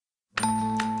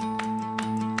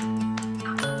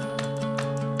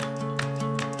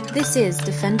This is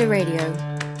Defender Radio.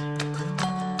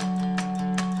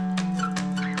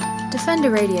 Defender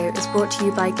Radio is brought to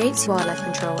you by Gates Wildlife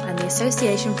Control and the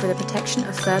Association for the Protection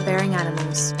of Fur-Bearing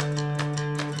Animals.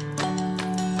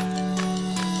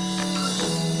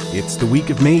 It's the week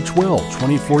of May 12,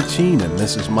 2014, and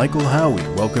this is Michael Howie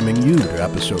welcoming you to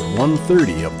episode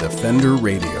 130 of Defender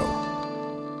Radio.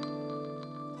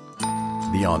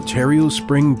 The Ontario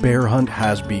Spring Bear Hunt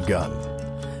has begun.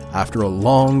 After a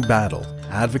long battle,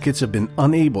 advocates have been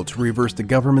unable to reverse the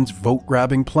government's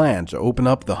vote-grabbing plan to open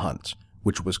up the hunt,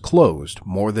 which was closed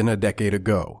more than a decade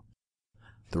ago.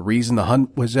 The reason the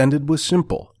hunt was ended was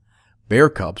simple. Bear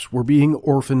cubs were being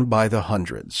orphaned by the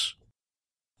hundreds.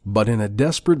 But in a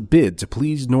desperate bid to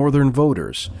please northern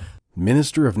voters,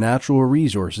 Minister of Natural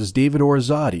Resources David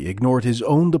Orazade ignored his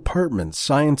own department's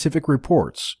scientific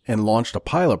reports and launched a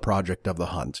pilot project of the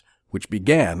hunt, which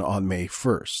began on May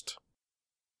 1st.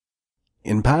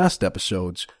 In past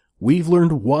episodes, we've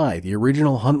learned why the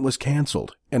original hunt was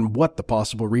cancelled and what the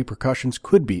possible repercussions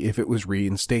could be if it was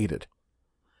reinstated.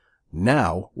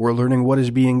 Now, we're learning what is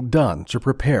being done to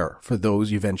prepare for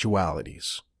those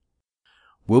eventualities.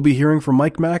 We'll be hearing from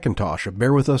Mike McIntosh of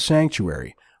Bear With Us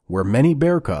Sanctuary, where many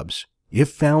bear cubs,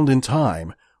 if found in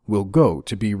time, will go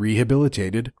to be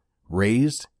rehabilitated,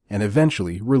 raised, and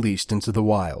eventually released into the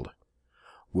wild.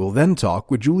 We'll then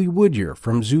talk with Julie Woodyer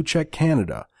from Zoo Check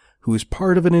Canada, who is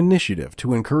part of an initiative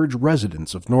to encourage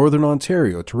residents of Northern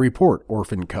Ontario to report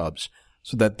orphaned cubs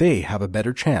so that they have a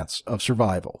better chance of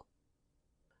survival.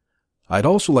 I'd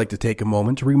also like to take a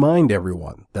moment to remind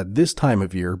everyone that this time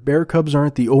of year, bear cubs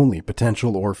aren't the only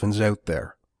potential orphans out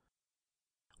there.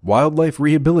 Wildlife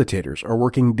rehabilitators are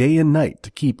working day and night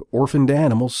to keep orphaned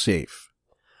animals safe.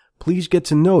 Please get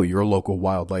to know your local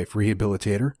wildlife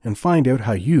rehabilitator and find out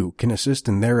how you can assist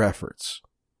in their efforts.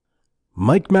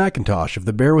 Mike McIntosh of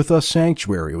the Bear With Us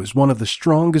Sanctuary was one of the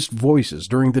strongest voices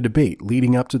during the debate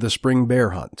leading up to the spring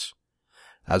bear hunt.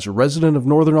 As a resident of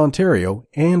Northern Ontario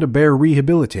and a bear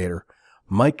rehabilitator,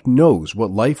 Mike knows what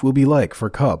life will be like for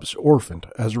cubs orphaned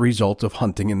as a result of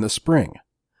hunting in the spring.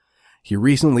 He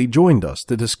recently joined us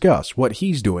to discuss what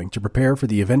he's doing to prepare for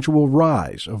the eventual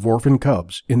rise of orphaned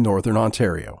cubs in Northern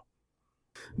Ontario.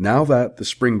 Now that the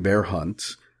spring bear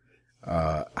hunt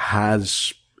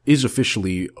is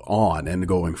officially on and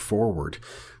going forward,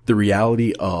 the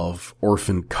reality of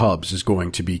orphaned cubs is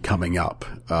going to be coming up.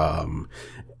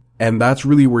 And that's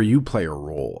really where you play a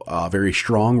role, a very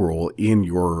strong role in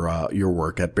your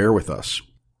work at Bear With Us.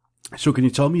 So can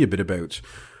you tell me a bit about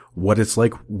what it's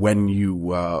like when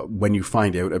you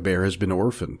find out a bear has been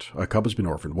orphaned, a cub has been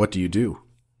orphaned? What do you do?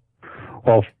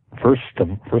 Well, first of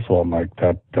all, Mike,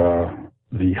 that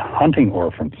the hunting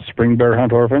orphans, spring bear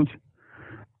hunt orphans,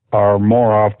 are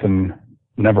more often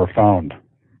never found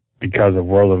because of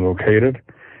where they're located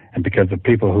and because the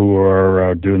people who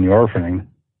are doing the orphaning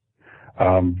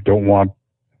don't want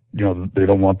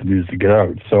the news to get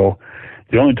out. So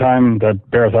the only time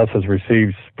that Bear With Us has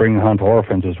received spring hunt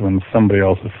orphans is when somebody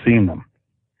else has seen them.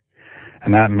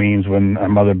 And that means when a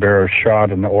mother bear is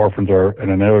shot and the orphans are in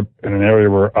an area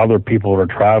where other people are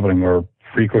traveling or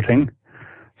frequenting,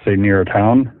 say near a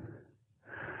town.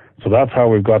 So that's how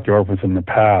we've got the orphans in the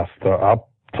past. Up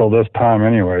till this time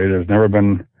anyway, there's never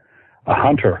been a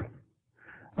hunter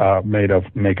make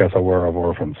us aware of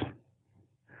orphans.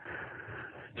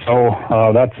 So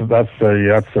that's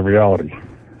the reality.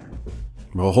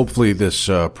 Well, hopefully this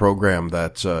program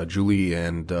that Julie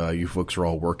and you folks are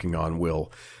all working on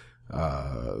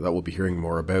that we'll be hearing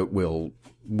more about will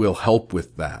help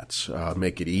with that,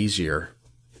 make it easier.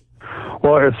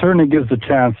 Well, it certainly gives the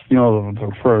chance,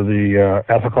 for the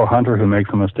ethical hunter who makes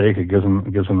a mistake, it gives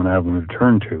them an avenue to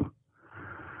turn to.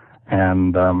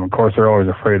 And of course, they're always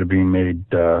afraid of being made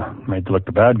to look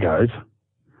the bad guys.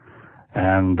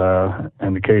 And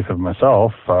in the case of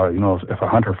myself, if a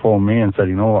hunter phoned me and said,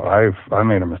 I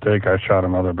made a mistake, I shot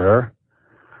another bear,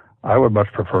 I would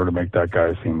much prefer to make that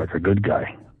guy seem like a good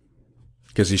guy.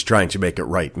 Because he's trying to make it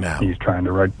right now. He's trying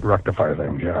to rectify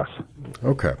things, yes.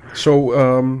 Okay.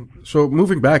 So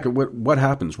moving back, what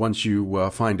happens once you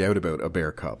find out about a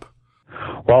bear cub?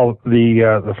 Well,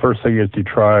 the first thing is to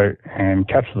try and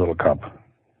catch the little cub.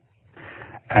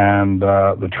 And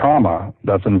the trauma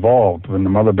that's involved when the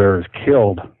mother bear is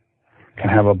killed can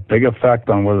have a big effect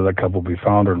on whether the cub will be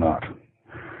found or not.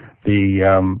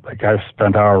 Like I've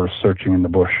spent hours searching in the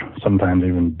bush, sometimes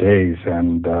even days,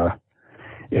 and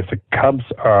if the cubs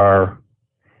are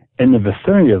in the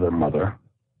vicinity of their mother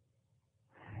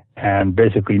and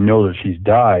basically know that she's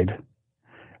died,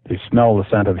 they smell the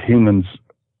scent of humans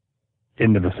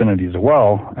in the vicinity as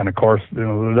well, and of course, they're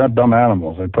not dumb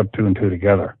animals. They put two and two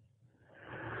together.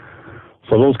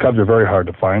 So those cubs are very hard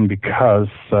to find because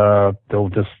they'll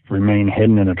just remain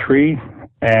hidden in a tree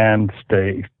and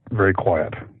stay very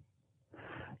quiet.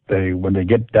 When they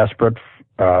get desperate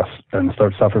and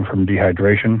start suffering from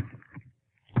dehydration,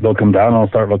 they'll come down and they'll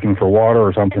start looking for water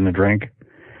or something to drink.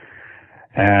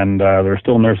 And they're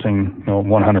still nursing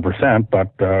 100%,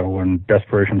 but when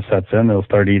desperation sets in, they'll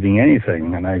start eating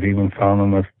anything. And I've even found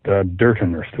them with dirt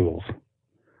in their stools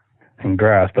and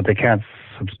grass, but they can't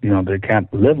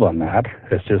live on that.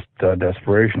 It's just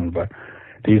desperation. But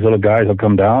these little guys will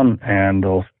come down and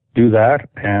they'll do that,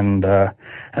 and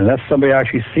unless somebody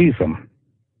actually sees them,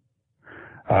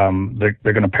 they're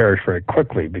going to perish very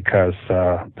quickly because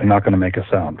they're not going to make a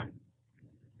sound.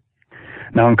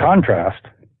 Now, in contrast,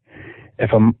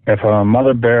 if a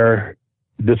mother bear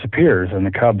disappears and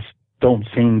the cubs don't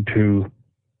seem to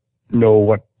know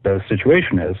what the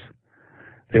situation is,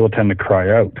 they will tend to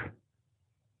cry out.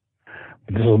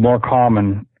 But this is more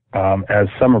common as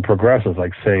summer progresses,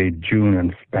 like say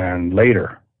June and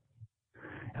later.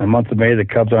 In the month of May, the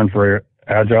cubs aren't very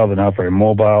agile, they're not very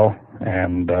mobile,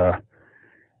 and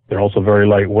they're also very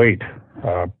lightweight,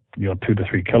 2 to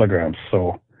 3 kilograms.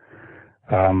 So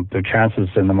their chances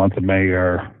in the month of May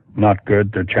are not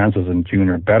good. Their chances in June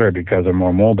are better because they're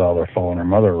more mobile, they're following their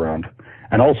mother around.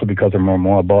 And also because they're more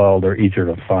mobile, they're easier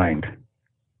to find.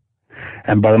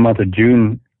 And by the month of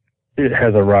June, it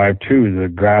has arrived too. The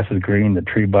grass is green, the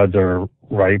tree buds are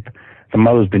ripe, the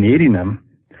mother's been eating them,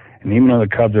 and even though the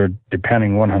cubs are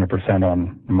depending 100%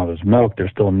 on the mother's milk, they're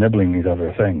still nibbling these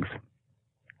other things.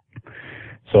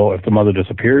 So if the mother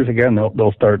disappears again,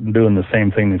 they'll start doing the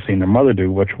same thing they've seen their mother do,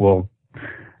 which will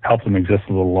help them exist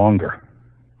a little longer.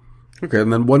 Okay,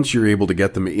 and then once you're able to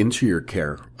get them into your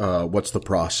care, what's the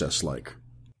process like?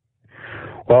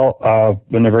 Well,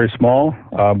 when they're very small,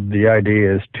 the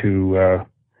idea is to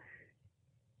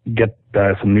get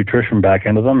some nutrition back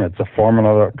into them. It's a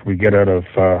formula that we get out of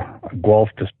a Guelph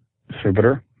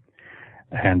distributor,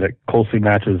 and it closely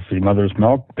matches the mother's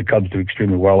milk. The cubs do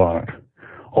extremely well on it.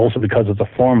 Also, because it's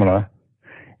a formula,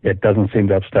 it doesn't seem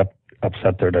to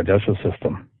upset their digestive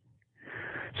system.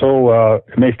 So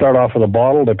it may start off with a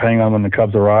bottle, depending on when the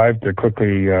cubs arrive. They're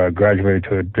quickly graduated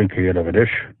to drinking it out of a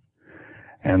dish.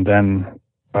 And then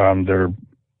their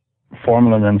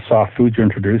formula and then soft foods are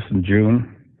introduced in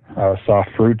June, soft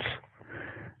fruits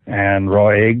and raw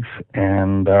eggs.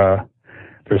 And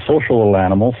they're social little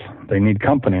animals. They need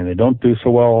company. They don't do so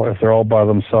well if they're all by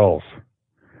themselves.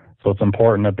 So it's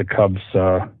important that the cubs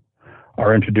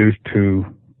are introduced to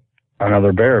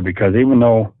another bear, because even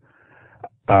though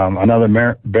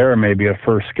another bear may be at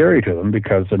first scary to them,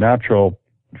 because the natural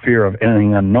fear of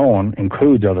anything unknown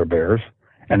includes other bears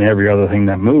and every other thing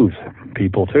that moves,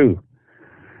 people too.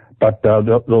 But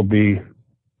they'll be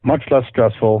much less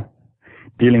stressful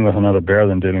dealing with another bear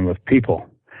than dealing with people.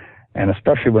 And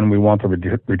especially when we want them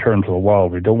to return to the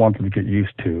wild, we don't want them to get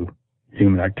used to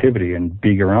human activity and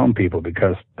being around people,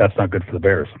 because that's not good for the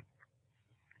bears.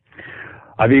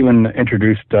 I've even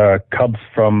introduced cubs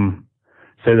from,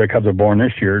 say their cubs are born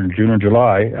this year in June or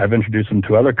July, I've introduced them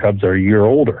to other cubs that are a year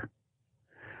older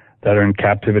that are in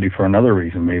captivity for another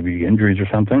reason, maybe injuries or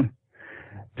something,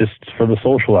 just for the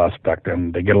social aspect,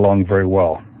 and they get along very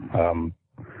well.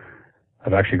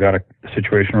 I've actually got a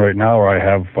situation right now where I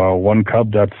have one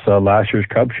cub that's last year's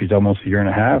cub. She's almost a year and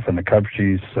a half, and the cub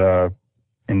she's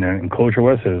in the enclosure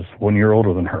with is 1 year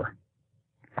older than her.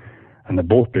 And they'll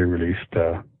both be released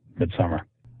midsummer.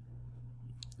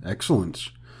 Excellent.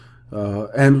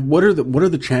 And what are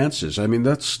the chances? I mean,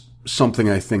 that's something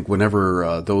I think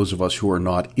whenever those of us who are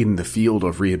not in the field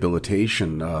of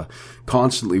rehabilitation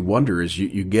constantly wonder is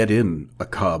you get in a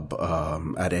cub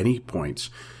at any points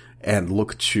and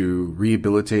look to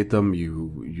rehabilitate them.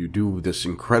 You do this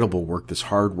incredible work, this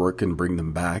hard work, and bring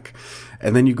them back.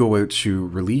 And then you go out to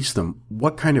release them.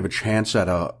 What kind of a chance at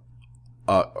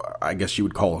I guess you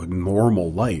would call a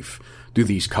normal life do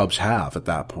these cubs have at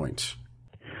that point?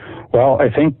 Well, I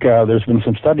think there's been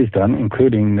some studies done,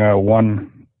 including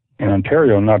one in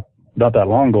Ontario not that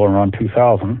long ago, around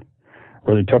 2000,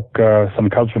 where they took some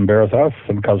cubs from Bears House,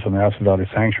 some cubs from the Aspen Valley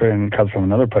Sanctuary, and cubs from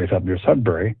another place up near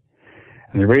Sudbury,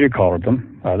 and they radiocollared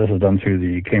them. This was done through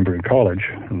the Cambrian College,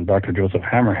 and Dr. Joseph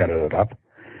Hammer headed it up.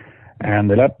 And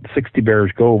they let 60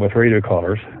 bears go with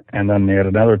radiocollars, and then they had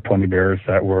another 20 bears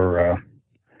that were,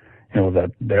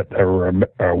 that were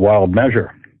a wild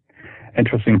measure.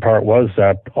 Interesting part was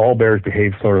that all bears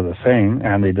behaved sort of the same,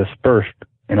 and they dispersed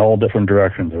in all different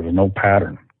directions. There was no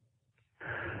pattern.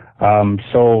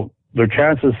 So their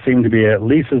chances seem to be at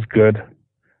least as good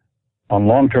on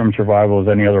long-term survival as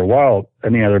any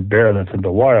other bear that's in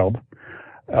the wild.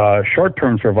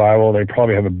 Short-term survival, they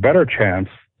probably have a better chance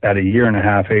at a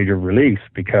 1.5 year age of release,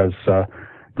 because the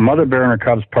mother bear and her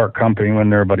cubs part company when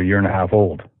they're about a 1.5 year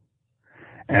old.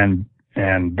 And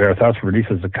Bear thus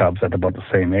releases the cubs at about the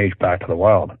same age back to the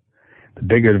wild. The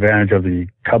big advantage of the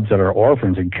cubs that are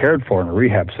orphans and cared for in a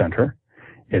rehab center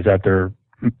is that they're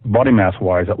body mass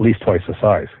wise at least twice the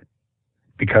size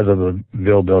because of the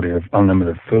availability of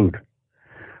unlimited food.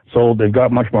 So they've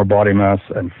got much more body mass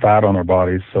and fat on their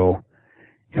bodies. So,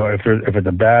 if it's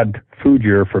a bad food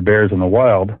year for bears in the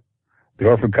wild, the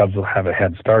orphan cubs will have a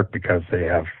head start because they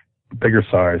have bigger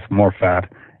size, more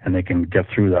fat, and they can get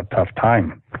through that tough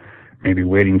time. Maybe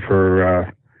waiting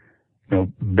for,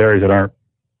 berries that aren't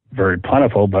very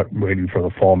plentiful, but waiting for the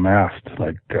fall mast,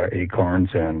 like acorns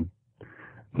and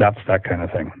nuts, that kind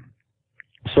of thing.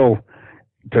 So,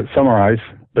 to summarize,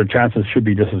 their chances should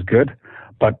be just as good,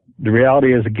 but the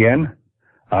reality is, again,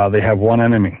 they have one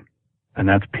enemy, and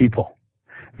that's people.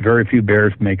 Very few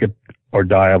bears make it or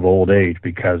die of old age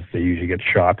because they usually get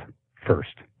shot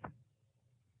first.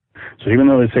 So even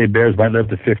though they say bears might live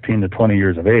to 15 to 20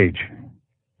 years of age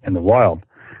in the wild,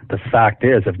 the fact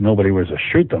is, if nobody was to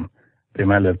shoot them, they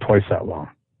might live twice that long.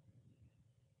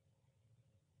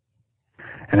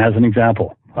 And as an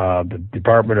example, the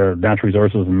Department of Natural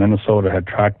Resources in Minnesota had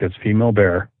tracked its female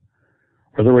bear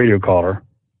with a radio collar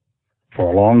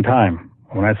for a long time.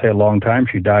 When I say a long time,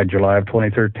 she died July of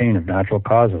 2013 of natural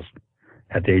causes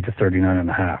at the age of 39 and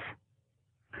a half.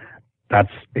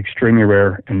 That's extremely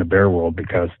rare in the bear world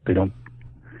because they don't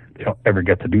ever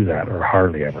get to do that, or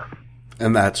hardly ever.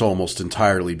 And that's almost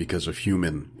entirely because of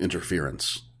human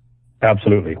interference.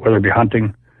 Absolutely. Whether it be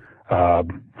hunting,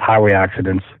 highway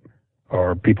accidents,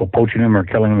 or people poaching them or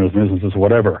killing them as nuisances,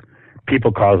 whatever.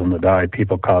 People cause them to die.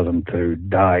 People cause them to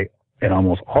die in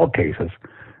almost all cases.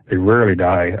 They rarely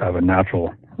die for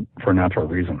a natural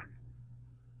reason.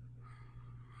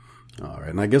 All right,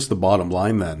 and I guess the bottom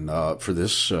line then for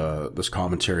this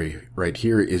commentary right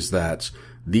here is that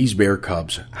these bear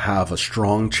cubs have a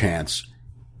strong chance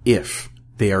if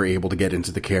they are able to get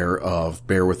into the care of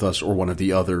Bear With Us or one of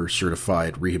the other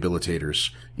certified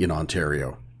rehabilitators in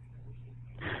Ontario.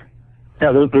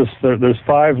 Yeah, there's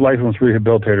 5 licensed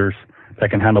rehabilitators that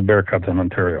can handle bear cubs in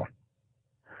Ontario.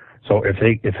 So if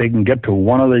they can get to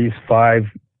one of these 5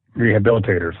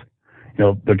 rehabilitators,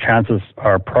 the chances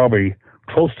are probably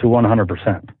close to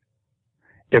 100%.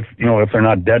 If they're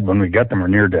not dead when we get them or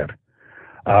near dead.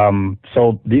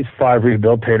 So these 5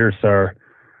 rehabilitators are,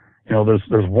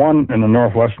 there's one in the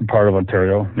northwestern part of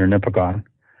Ontario near Nipigon,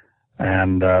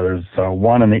 and there's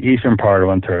one in the eastern part of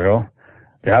Ontario.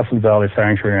 The Aspen Valley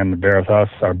Sanctuary and the Bear With Us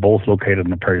are both located in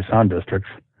the Prairie Sound districts.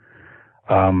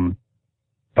 And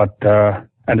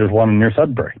there's one near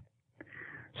Sudbury.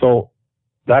 So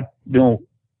that,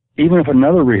 even if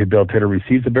another rehabilitator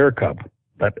receives a bear cub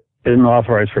that isn't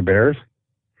authorized for bears,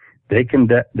 they can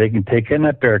take in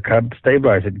that bear cub,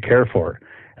 stabilize it, and care for it,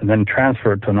 and then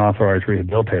transfer it to an authorized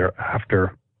rehabilitator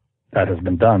after that has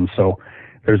been done. So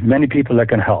there's many people that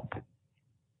can help.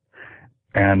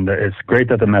 And it's great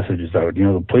that the message is out.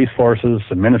 The police forces,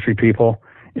 the ministry people,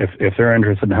 if they're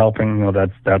interested in helping,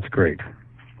 that's great.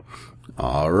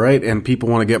 All right, and people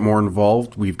want to get more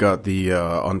involved, we've got the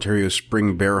Ontario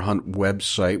Spring Bear Hunt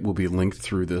website will be linked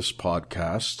through this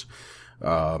podcast.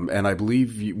 And I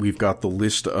believe we've got the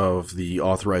list of the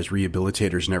authorized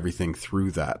rehabilitators and everything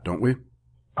through that, don't we?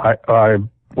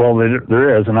 Well,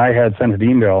 there is, and I had sent an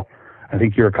email, I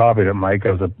think you're copied it, Mike,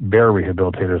 of the bear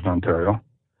rehabilitators in Ontario.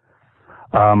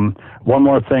 One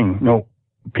more thing,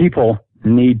 people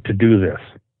need to do this.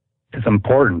 It's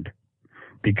important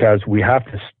because we have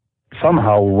to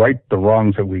somehow right the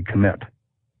wrongs that we commit.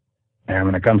 And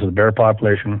when it comes to the bear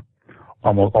population,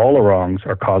 almost all the wrongs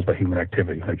are caused by human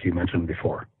activity, like you mentioned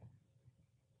before.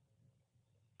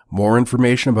 More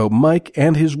information about Mike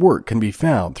and his work can be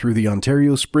found through the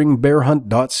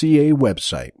OntarioSpringBearHunt.ca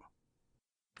website.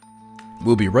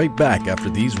 We'll be right back after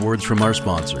these words from our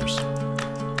sponsors.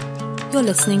 You're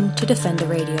listening to Defender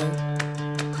Radio.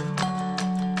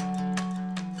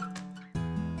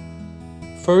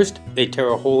 First, they tear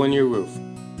a hole in your roof.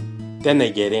 Then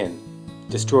they get in,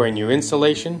 destroying your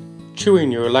insulation,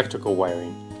 chewing your electrical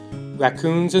wiring.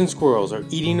 Raccoons and squirrels are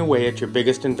eating away at your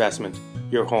biggest investment,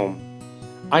 your home.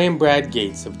 I am Brad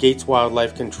Gates of Gates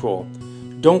Wildlife Control.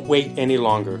 Don't wait any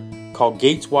longer. Call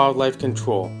Gates Wildlife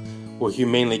Control. We'll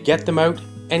humanely get them out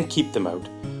and keep them out.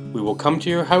 We will come to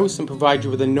your house and provide you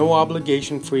with a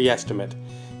no-obligation free estimate.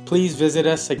 Please visit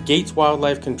us at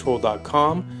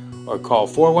gateswildlifecontrol.com or call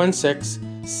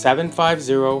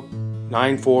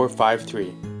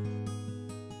 416-750-9453.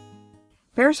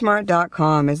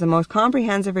 BearSmart.com is the most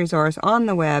comprehensive resource on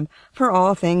the web for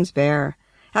all things bear.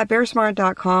 At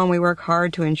bearsmart.com, we work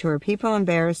hard to ensure people and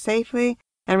bears safely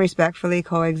and respectfully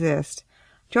coexist.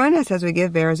 Join us as we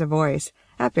give bears a voice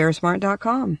at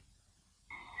bearsmart.com.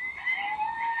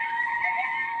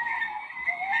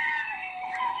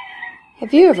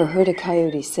 Have you ever heard a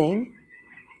coyote sing?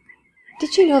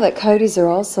 Did you know that coyotes are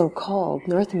also called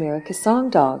North America's song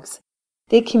dogs?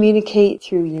 They communicate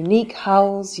through unique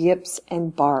howls, yips,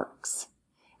 and barks.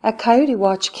 At Coyote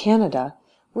Watch Canada,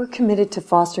 we're committed to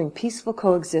fostering peaceful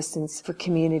coexistence for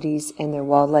communities and their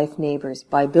wildlife neighbors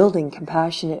by building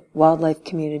compassionate wildlife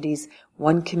communities,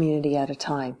 one community at a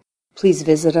time. Please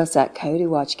visit us at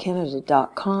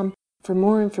coyotewatchcanada.com for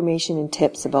more information and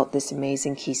tips about this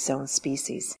amazing keystone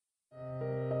species.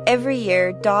 Every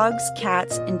year, dogs,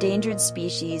 cats, endangered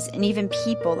species, and even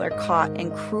people are caught in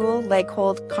cruel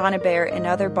leg-hold, conibear, and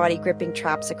other body-gripping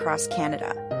traps across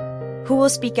Canada. Who will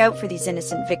speak out for these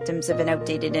innocent victims of an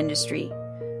outdated industry?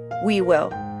 We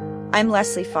will. I'm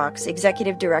Leslie Fox,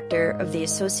 Executive Director of the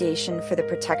Association for the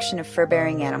Protection of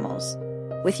Fur-Bearing Animals.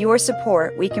 With your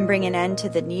support, we can bring an end to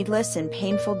the needless and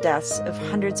painful deaths of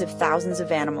hundreds of thousands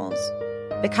of animals.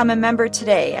 Become a member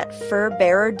today at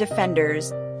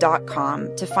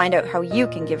furbearerdefenders.com to find out how you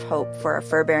can give hope for our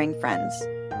fur-bearing friends.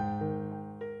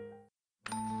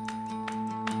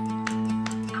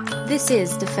 This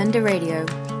is Defender Radio.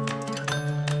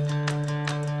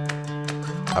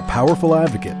 A powerful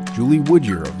advocate, Julie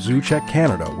Woodyer of Zoo Check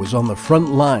Canada, was on the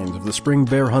front lines of the spring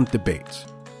bear hunt debates.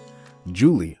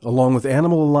 Julie, along with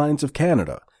Animal Alliance of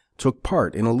Canada, took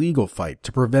part in a legal fight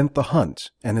to prevent the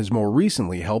hunt and has more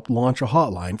recently helped launch a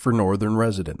hotline for northern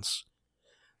residents.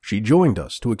 She joined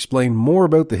us to explain more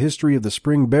about the history of the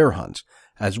spring bear hunt,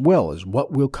 as well as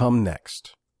what will come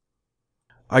next.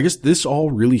 I guess this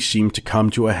all really seemed to come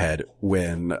to a head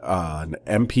when an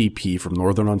MPP from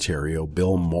Northern Ontario,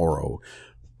 Bill Morrow,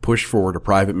 pushed forward a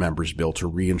private member's bill to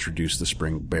reintroduce the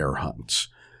spring bear hunt.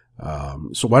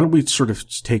 So why don't we sort of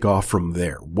take off from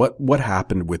there? What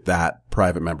happened with that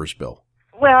private member's bill?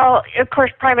 Well, of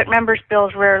course, private members'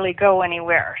 bills rarely go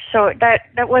anywhere, so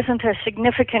that wasn't a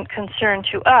significant concern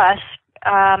to us.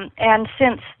 And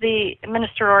since the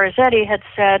Minister Orazietti had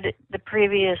said the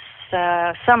previous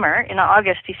summer, in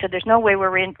August, he said there's no way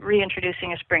we're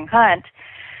reintroducing a spring hunt,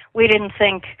 we didn't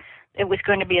think it was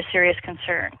going to be a serious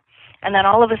concern. And then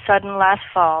all of a sudden, last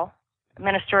fall,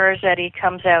 Minister Orazietti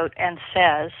comes out and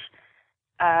says,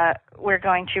 we're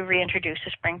going to reintroduce a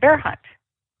spring bear hunt.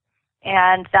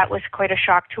 And that was quite a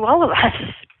shock to all of us,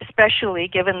 especially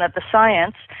given that the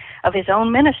science of his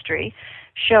own ministry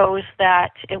shows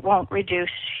that it won't reduce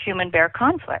human-bear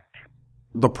conflict.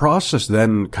 The process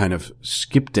then kind of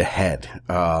skipped ahead.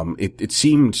 It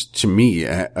seemed to me,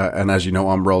 and as you know,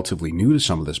 I'm relatively new to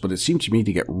some of this, but it seemed to me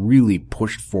to get really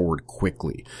pushed forward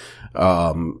quickly.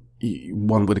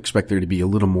 One would expect there to be a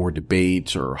little more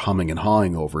debate or humming and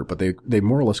hawing over it, but they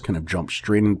more or less kind of jumped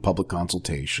straight into public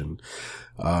consultation,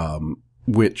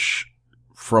 which,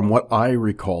 from what I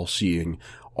recall seeing,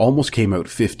 almost came out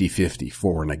 50-50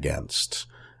 for and against.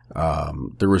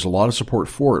 There was a lot of support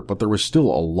for it, but there was still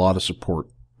a lot of support,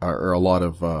 or a lot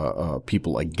of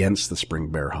people against the spring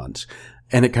bear hunt.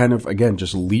 And it kind of, again,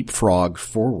 just leapfrogged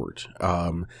forward.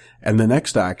 And the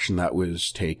next action that was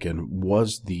taken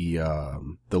was the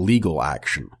legal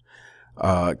action.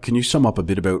 Can you sum up a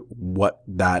bit about what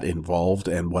that involved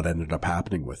and what ended up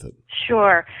happening with it?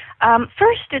 Sure.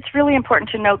 First, it's really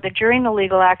important to note that during the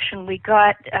legal action, we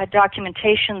got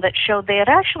documentation that showed they had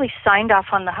actually signed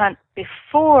off on the hunt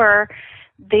before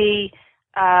the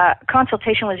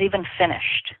consultation was even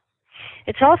finished.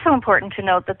 It's also important to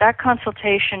note that that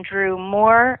consultation drew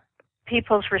more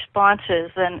people's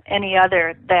responses than any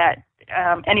other that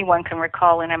anyone can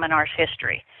recall in MNR's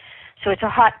history. So it's a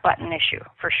hot-button issue,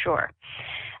 for sure.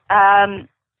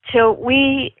 So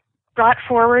we brought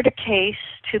forward a case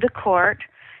to the court,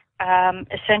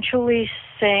 essentially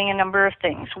saying a number of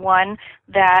things. One,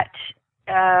 that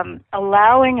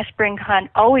allowing a spring hunt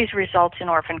always results in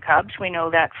orphan cubs. We know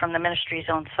that from the ministry's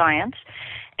own science.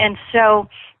 And so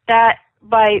that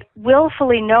by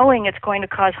willfully knowing it's going to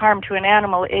cause harm to an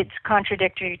animal, it's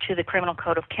contradictory to the Criminal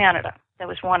Code of Canada. That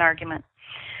was one argument.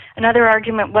 Another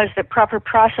argument was that proper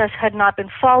process had not been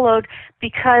followed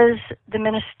because the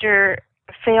minister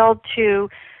failed to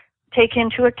take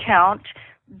into account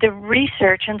the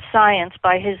research and science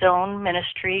by his own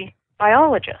ministry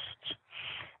biologists.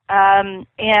 And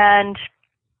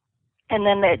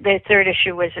then the third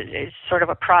issue is sort of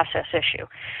a process issue.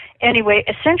 Anyway,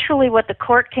 essentially what the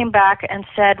court came back and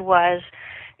said was,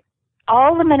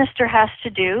 all the minister has to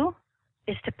do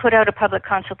is to put out a public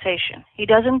consultation. He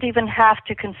doesn't even have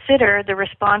to consider the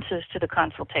responses to the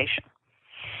consultation.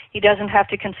 He doesn't have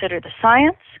to consider the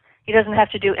science. He doesn't have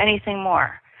to do anything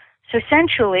more. So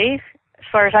essentially, as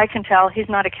far as I can tell, he's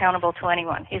not accountable to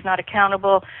anyone. He's not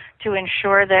accountable to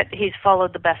ensure that he's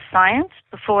followed the best science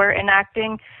before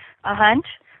enacting a hunt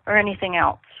or anything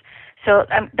else. So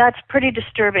that's pretty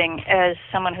disturbing as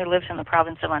someone who lives in the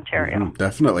province of Ontario.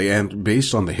 Definitely. And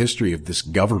based on the history of this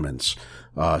government's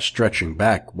stretching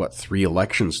back, 3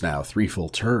 elections now, 3 full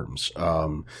terms,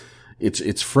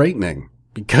 it's frightening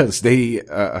because they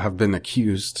have been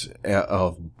accused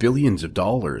of billions of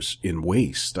dollars in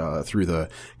waste through the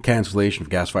cancellation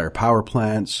of gas-fired power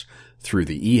plants, through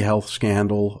the e-health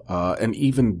scandal, and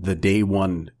even the day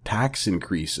one tax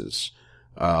increases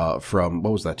from,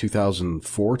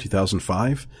 2004,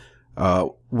 2005,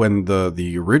 when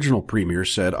the original premier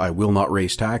said, "I will not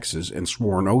raise taxes," and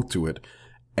swore an oath to it,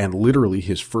 and literally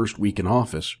his first week in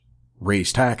office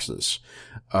raised taxes.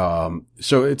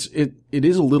 So it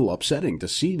is a little upsetting to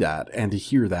see that and to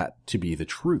hear that to be the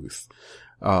truth.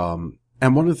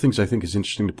 And one of the things I think is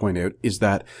interesting to point out is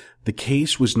that the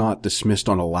case was not dismissed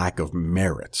on a lack of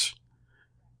merit.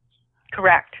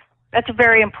 Correct. That's a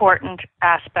very important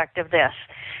aspect of this.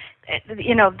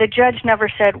 The judge never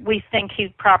said, "We think he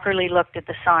properly looked at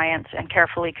the science and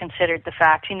carefully considered the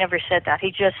facts." He never said that.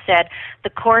 He just said the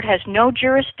court has no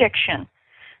jurisdiction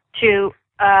to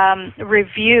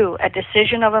review a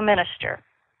decision of a minister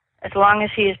as long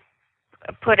as he's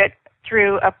put it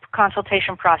through a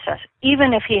consultation process,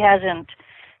 even if he hasn't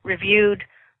reviewed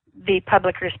the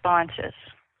public responses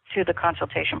to the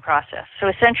consultation process. So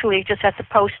essentially, he just has to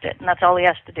post it, and that's all he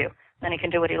has to do. Then he can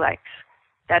do what he likes.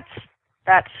 That's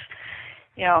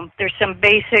there's some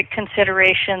basic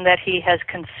consideration that he has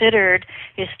considered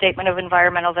his statement of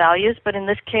environmental values, but in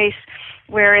this case,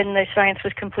 wherein the science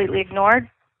was completely ignored,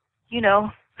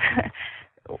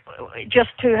 just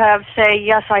to say,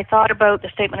 yes, I thought about the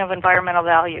statement of environmental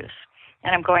values,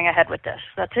 and I'm going ahead with this.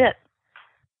 That's it.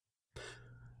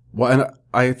 Well, and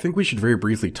I think we should very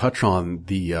briefly touch on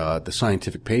the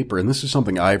scientific paper, and this is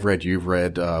something I've read, you've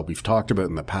read, we've talked about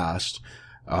in the past,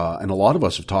 and a lot of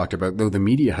us have talked about, though the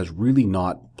media has really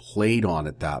not played on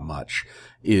it that much,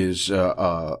 is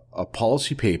a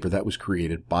policy paper that was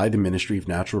created by the Ministry of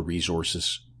Natural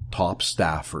Resources top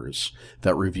staffers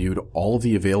that reviewed all of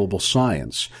the available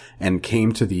science and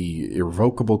came to the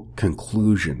irrevocable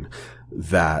conclusion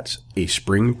that a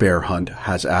spring bear hunt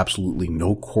has absolutely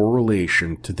no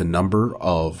correlation to the number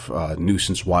of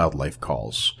nuisance wildlife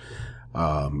calls,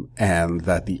 and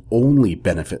that the only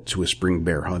benefit to a spring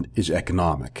bear hunt is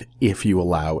economic if you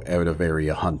allow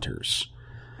out-of-area hunters.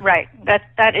 Right.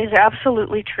 That is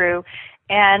absolutely true,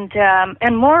 and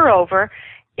moreover,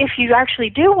 if you actually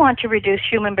do want to reduce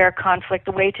human-bear conflict,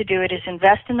 the way to do it is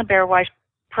invest in the Bearwise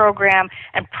program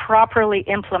and properly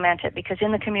implement it, because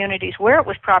in the communities where it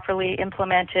was properly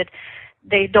implemented,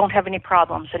 they don't have any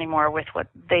problems anymore with what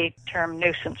they term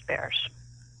nuisance bears.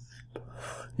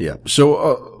 Yeah,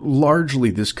 so largely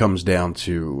this comes down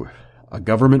to a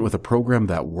government with a program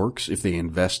that works if they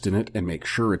invest in it and make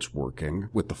sure it's working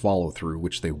with the follow-through,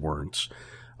 which they weren't.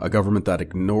 A government that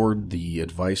ignored the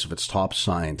advice of its top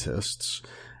scientists,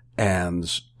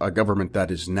 and a government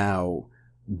that is now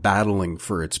battling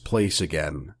for its place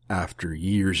again after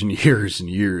years and years and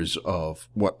years of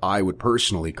what I would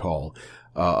personally call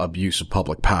abuse of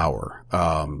public power.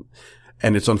 And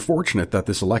it's unfortunate that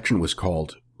this election was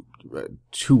called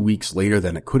 2 weeks later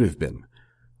than it could have been.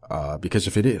 Because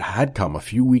if it had come a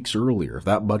few weeks earlier, if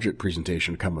that budget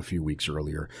presentation had come a few weeks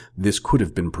earlier, this could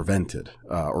have been prevented,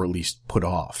 or at least put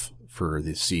off for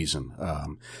this season.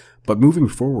 But moving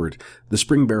forward, the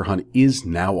spring bear hunt is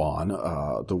now on.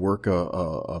 The work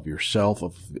of yourself,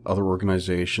 of other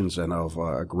organizations, and of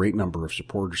a great number of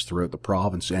supporters throughout the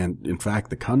province and, in fact,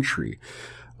 the country.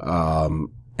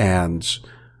 And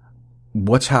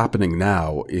what's happening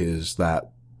now is that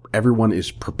everyone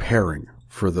is preparing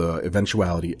for the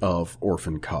eventuality of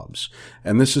orphan cubs.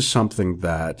 And this is something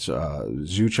that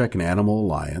Zoocheck and Animal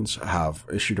Alliance have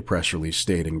issued a press release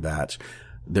stating that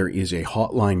there is a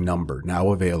hotline number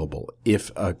now available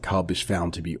if a cub is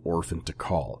found to be orphaned to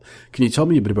call. Can you tell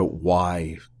me a bit about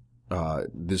why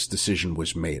this decision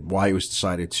was made, why it was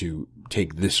decided to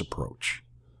take this approach?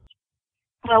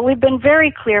 Well, we've been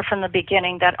very clear from the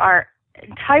beginning that our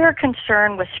entire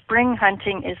concern with spring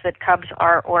hunting is that cubs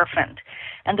are orphaned.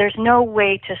 And there's no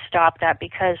way to stop that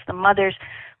because the mothers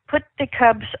put the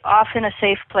cubs off in a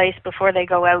safe place before they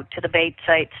go out to the bait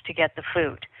sites to get the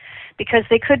food, because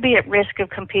they could be at risk of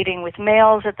competing with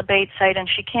males at the bait site, and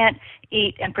she can't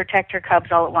eat and protect her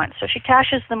cubs all at once. So she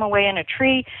caches them away in a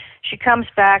tree, she comes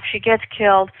back, she gets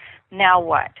killed, now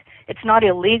what? It's not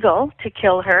illegal to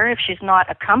kill her if she's not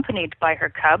accompanied by her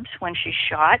cubs when she's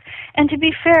shot. And to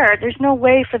be fair, there's no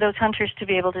way for those hunters to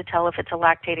be able to tell if it's a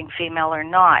lactating female or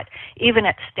not, even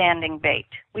at standing bait.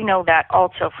 We know that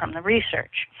also from the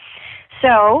research.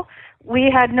 So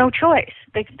we had no choice.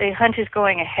 The hunt is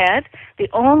going ahead. The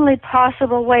only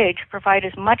possible way to provide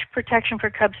as much protection for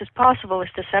cubs as possible is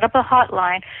to set up a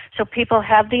hotline so people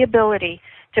have the ability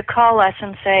to call us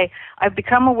and say, I've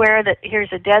become aware that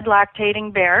here's a dead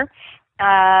lactating bear,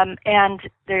 and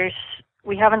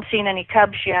we haven't seen any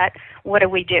cubs yet. What do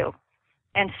we do?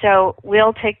 And so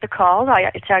we'll take the call.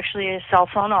 It's actually a cell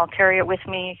phone. I'll carry it with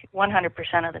me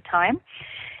 100% of the time.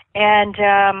 And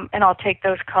I'll take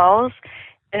those calls.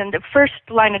 And the first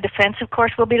line of defense, of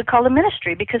course, will be to call the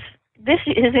ministry, because this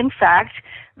is, in fact,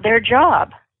 their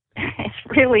job. It's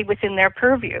really within their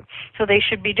purview, so they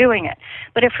should be doing it.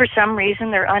 But if for some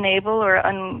reason they're unable or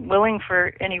unwilling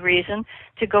for any reason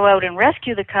to go out and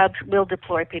rescue the cubs, we'll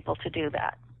deploy people to do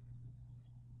that.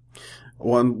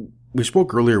 Well, we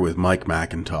spoke earlier with Mike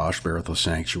McIntosh, Bear Without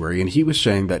Sanctuary, and he was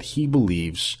saying that he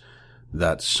believes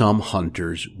that some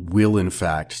hunters will, in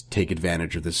fact, take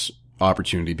advantage of this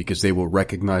opportunity because they will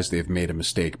recognize they've made a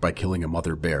mistake by killing a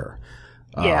mother bear.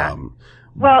 Yeah.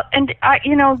 Well, and,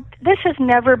 this has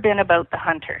never been about the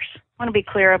hunters. I want to be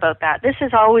clear about that. This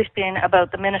has always been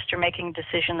about the minister making a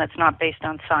decision that's not based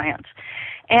on science.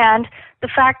 And the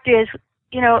fact is,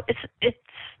 it's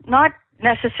not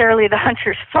necessarily the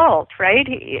hunter's fault, right?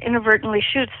 He inadvertently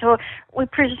shoots. So we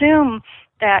presume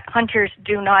that hunters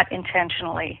do not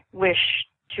intentionally wish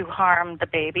to harm the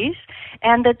babies,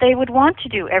 and that they would want to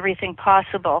do everything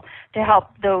possible to help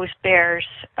those bears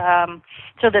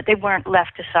so that they weren't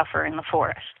left to suffer in the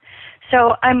forest.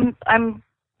 So I'm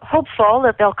hopeful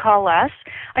that they'll call us.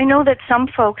 I know that some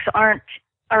folks are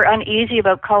uneasy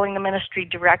about calling the ministry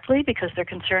directly because they're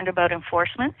concerned about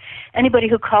enforcement. Anybody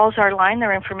who calls our line,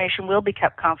 their information will be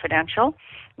kept confidential.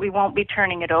 We won't be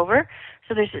turning it over.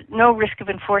 So there's no risk of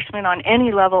enforcement on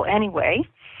any level anyway.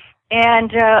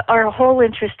 And our whole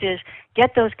interest is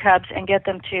get those cubs and get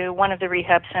them to one of the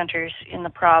rehab centers in the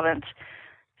province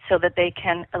so that they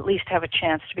can at least have a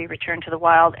chance to be returned to the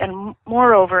wild and,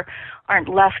 moreover, aren't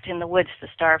left in the woods to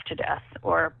starve to death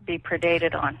or be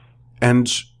predated on. And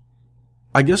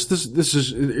I guess this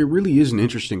it really is an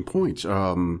interesting point,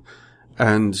 and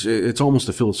it's almost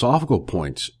a philosophical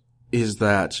point, is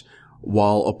that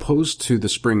while opposed to the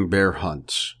spring bear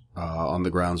hunt on the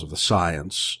grounds of the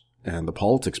science and the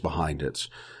politics behind it,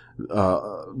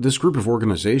 this group of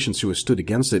organizations who has stood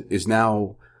against it is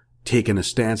now taking a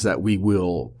stance that we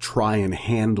will try and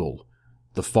handle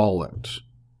the fallout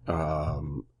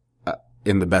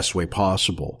in the best way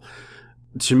possible.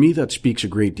 To me, that speaks a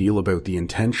great deal about the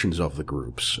intentions of the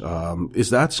groups. Is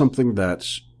that something that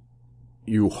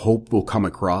you hope will come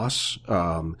across?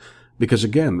 Because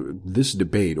again, this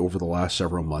debate over the last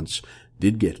several months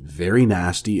did get very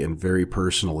nasty and very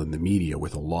personal in the media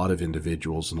with a lot of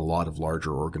individuals and a lot of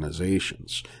larger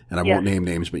organizations. And I won't name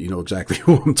names, but you know exactly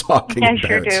who I'm talking about. I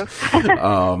sure do.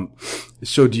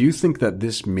 So do you think that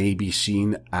this may be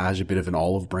seen as a bit of an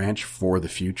olive branch for the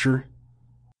future?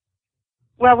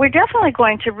 Well, we're definitely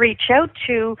going to reach out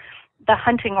to the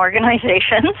hunting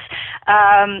organizations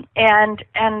and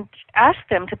ask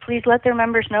them to please let their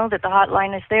members know that the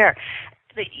hotline is there.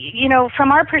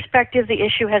 From our perspective, the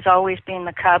issue has always been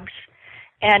the cubs,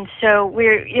 and so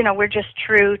we're just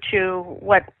true to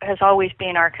what has always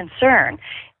been our concern.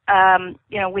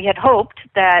 We had hoped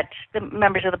that the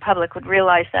members of the public would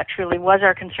realize that truly was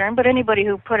our concern, but anybody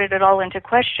who put it at all into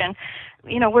question,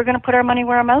 we're going to put our money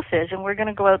where our mouth is, and we're going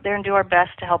to go out there and do our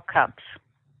best to help cubs.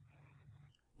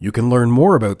 You can learn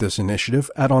more about this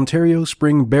initiative at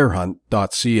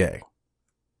ontariospringbearhunt.ca.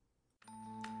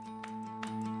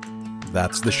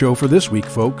 That's the show for this week,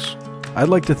 folks. I'd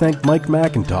like to thank Mike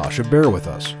McIntosh of Bear With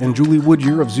Us and Julie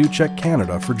Woodyear of Zoo Check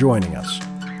Canada for joining us,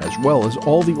 as well as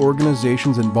all the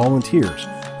organizations and volunteers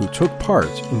who took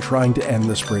part in trying to end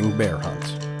the spring bear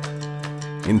hunt.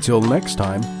 Until next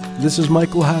time, this is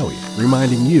Michael Howie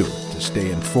reminding you to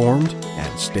stay informed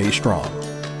and stay strong.